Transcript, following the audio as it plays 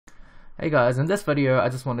Hey guys, in this video I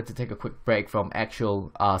just wanted to take a quick break from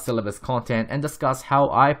actual syllabus content and discuss how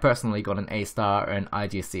I personally got an A star in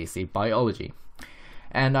IGCSE Biology.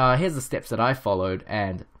 And here's the steps that I followed,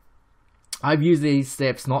 and I've used these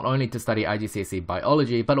steps not only to study IGCSE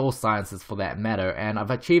Biology but all sciences for that matter, and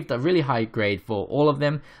I've achieved a really high grade for all of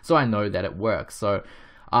them, so I know that it works. So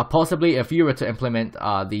possibly if you were to implement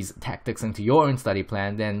these tactics into your own study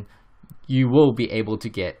plan, then you will be able to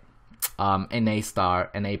get an A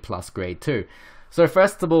star, an A plus grade too. So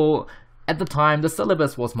first of all, at the time the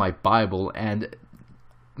syllabus was my Bible, and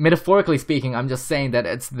metaphorically speaking I'm just saying that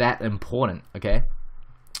it's that important, okay?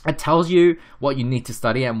 It tells you what you need to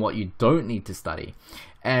study and what you don't need to study,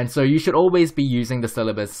 and so you should always be using the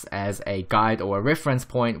syllabus as a guide or a reference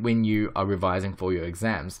point when you are revising for your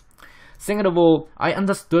exams. Second of all, I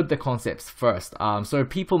understood the concepts first. So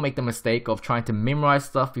people make the mistake of trying to memorize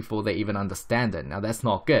stuff before they even understand it. Now that's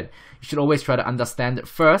not good. You should always try to understand it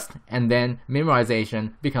first, and then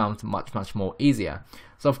memorization becomes much more easier.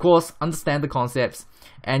 So of course, understand the concepts,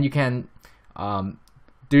 and you can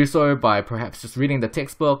do so by perhaps just reading the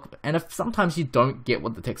textbook. And if sometimes you don't get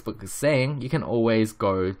what the textbook is saying, you can always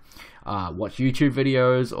go watch YouTube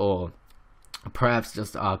videos, or perhaps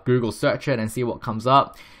just Google search it and see what comes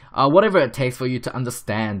up. Whatever it takes for you to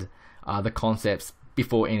understand the concepts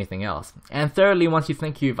before anything else. And thirdly, once you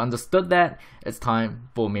think you've understood that, it's time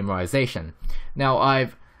for memorization. Now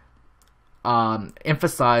I've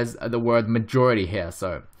emphasized the word majority here.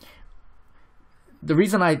 So the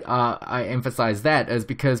reason I emphasize that is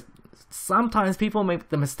because sometimes people make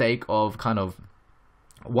the mistake of kind of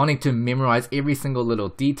wanting to memorize every single little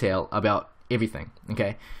detail about everything.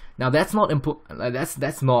 Okay, now that's not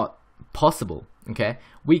that's not possible. Okay,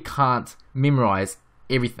 we can't memorize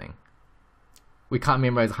everything. We can't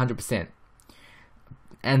memorize 100%.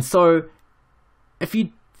 And so if you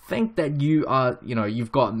think that you are,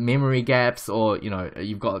 you've got memory gaps, or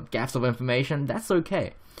you've got gaps of information, that's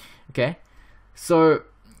okay. Okay, so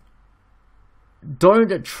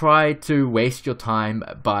don't try to waste your time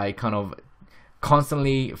by kind of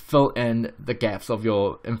constantly fill in the gaps of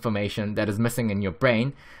your information that is missing in your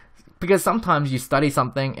brain, because sometimes you study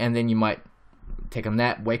something and then you might take a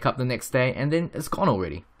nap, wake up the next day, and then it's gone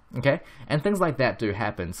already. Okay, and things like that do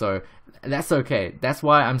happen, so that's okay. That's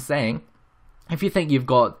why I'm saying, if you think you've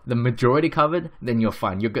got the majority covered, then you're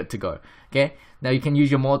fine, you're good to go. Okay, now you can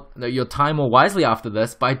use your time more wisely after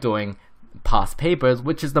this by doing past papers,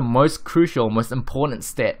 which is the most crucial, most important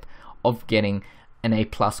step of getting an A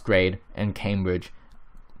plus grade in Cambridge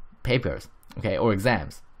papers, okay, or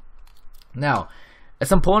exams. Now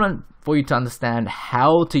it's important for you to understand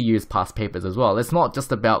how to use past papers as well. It's not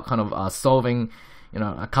just about kind of solving,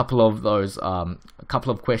 a couple of those, a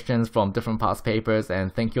couple of questions from different past papers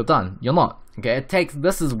and think you're done. You're not. Okay,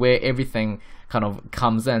 this is where everything kind of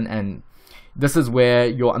comes in, and this is where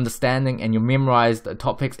your understanding and your memorized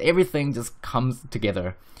topics, everything just comes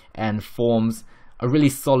together and forms a really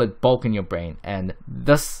solid bulk in your brain. And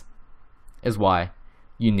this is why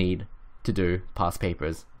you need to do past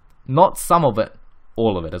papers. Not some of it,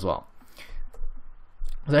 all of it as well.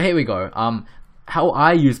 So here we go. How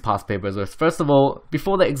I use past papers was, first of all,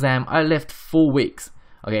 before the exam I left 4 weeks,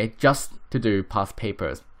 okay, just to do past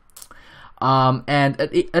papers. And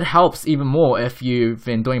it helps even more if you've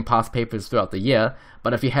been doing past papers throughout the year,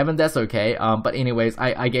 but if you haven't, that's okay. But anyways,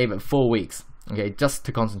 I gave it 4 weeks, okay, just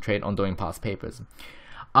to concentrate on doing past papers.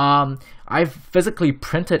 I've physically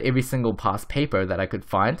printed every single past paper that I could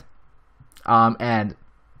find, and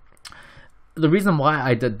the reason why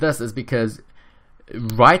I did this is because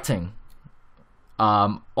writing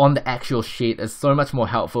on the actual sheet is so much more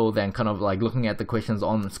helpful than kind of like looking at the questions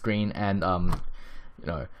on the screen and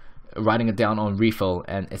writing it down on refill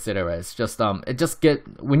and etc. It's just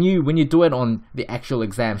when you do it on the actual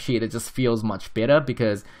exam sheet, it just feels much better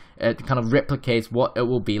because it kind of replicates what it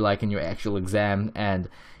will be like in your actual exam, and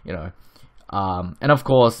and of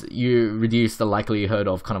course you reduce the likelihood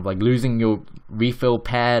of kind of like losing your refill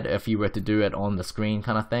pad if you were to do it on the screen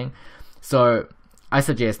kind of thing. So I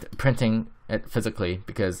suggest printing it physically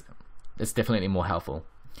because it's definitely more helpful.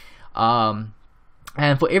 And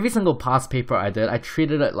for every single past paper I did, I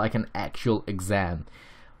treated it like an actual exam,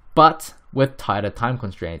 but with tighter time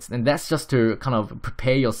constraints. And that's just to kind of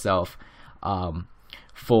prepare yourself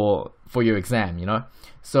for your exam,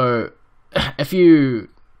 So if you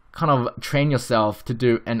kind of train yourself to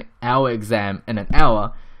do an hour exam in an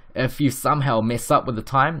hour, if you somehow mess up with the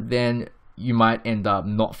time, then you might end up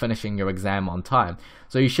not finishing your exam on time.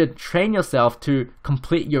 So you should train yourself to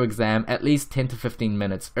complete your exam at least 10 to 15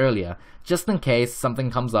 minutes earlier, just in case something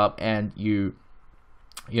comes up and you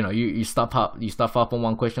you stuff up on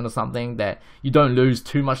one question or something, that you don't lose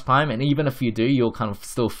too much time, and even if you do, you'll kind of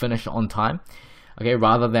still finish on time, okay,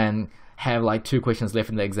 rather than have like 2 questions left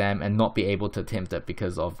in the exam and not be able to attempt it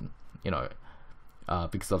because of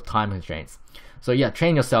time constraints. So yeah,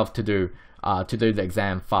 train yourself to do the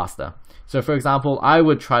exam faster. So for example, I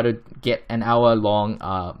would try to get an hour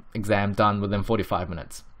long exam done within 45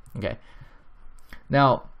 minutes. Okay.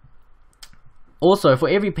 Now, also for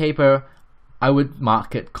every paper, I would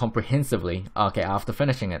mark it comprehensively, okay, after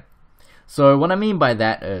finishing it. So what I mean by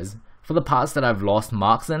that is, for the parts that I've lost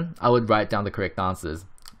marks in, I would write down the correct answers,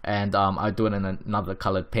 and I'd do it in another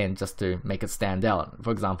colored pen just to make it stand out.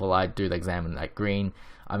 For example, I'd do the exam in like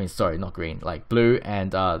like blue,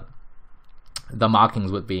 and the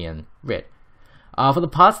markings would be in red. For the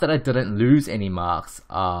parts that I didn't lose any marks,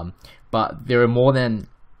 but there are more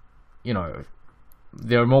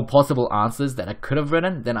possible answers that I could have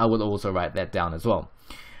written, then I would also write that down as well.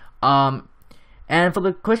 And for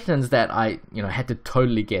the questions that I had to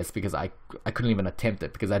totally guess because I couldn't even attempt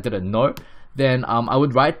it because I didn't know, then I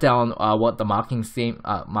would write down what the marking scheme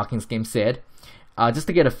said, just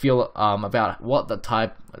to get a feel about what the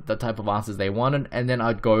type of answers they wanted, and then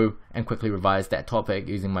I'd go and quickly revise that topic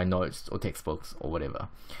using my notes or textbooks or whatever.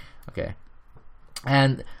 Okay.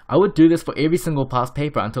 And I would do this for every single past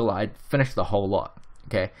paper until I'd finished the whole lot.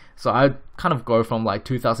 Okay, so I'd kind of go from like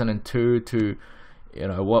 2002 to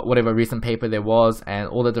whatever recent paper there was, and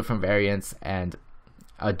all the different variants, and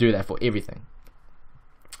I'd do that for everything.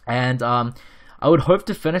 And I would hope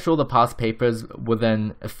to finish all the past papers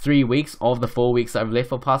within 3 weeks of the 4 weeks I've left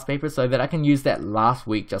for past papers, so that I can use that last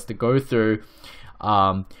week just to go through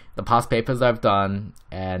the past papers I've done.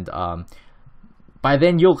 And by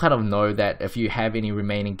then you'll kind of know that if you have any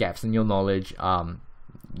remaining gaps in your knowledge,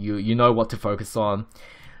 you know what to focus on.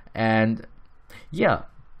 And yeah,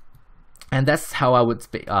 and that's how I would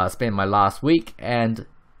spend my last week, and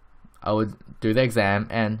I would do the exam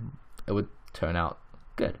and it would turn out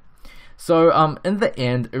good. So in the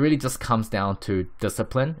end, it really just comes down to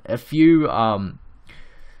discipline. If you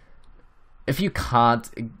can't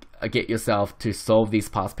get yourself to solve these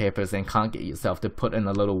past papers and can't get yourself to put in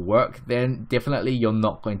a little work, then definitely you're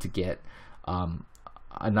not going to get a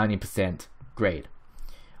 90% grade,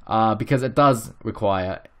 because it does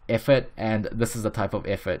require effort, and this is the type of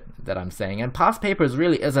effort that I'm saying. And past papers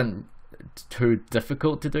really isn't too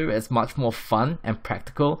difficult to do. It's much more fun and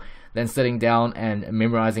practical than sitting down and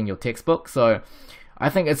memorizing your textbook. So I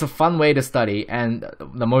think it's a fun way to study, and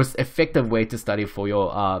the most effective way to study for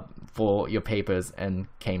your papers in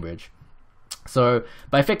Cambridge. So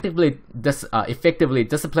by effectively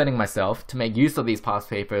disciplining myself to make use of these past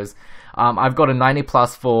papers, I've got a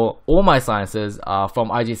 90+ for all my sciences, from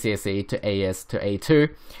IGCSE to AS to A2,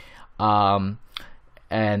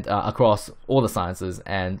 and across all the sciences.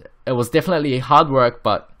 And it was definitely hard work,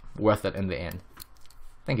 but worth it in the end.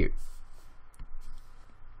 Thank you.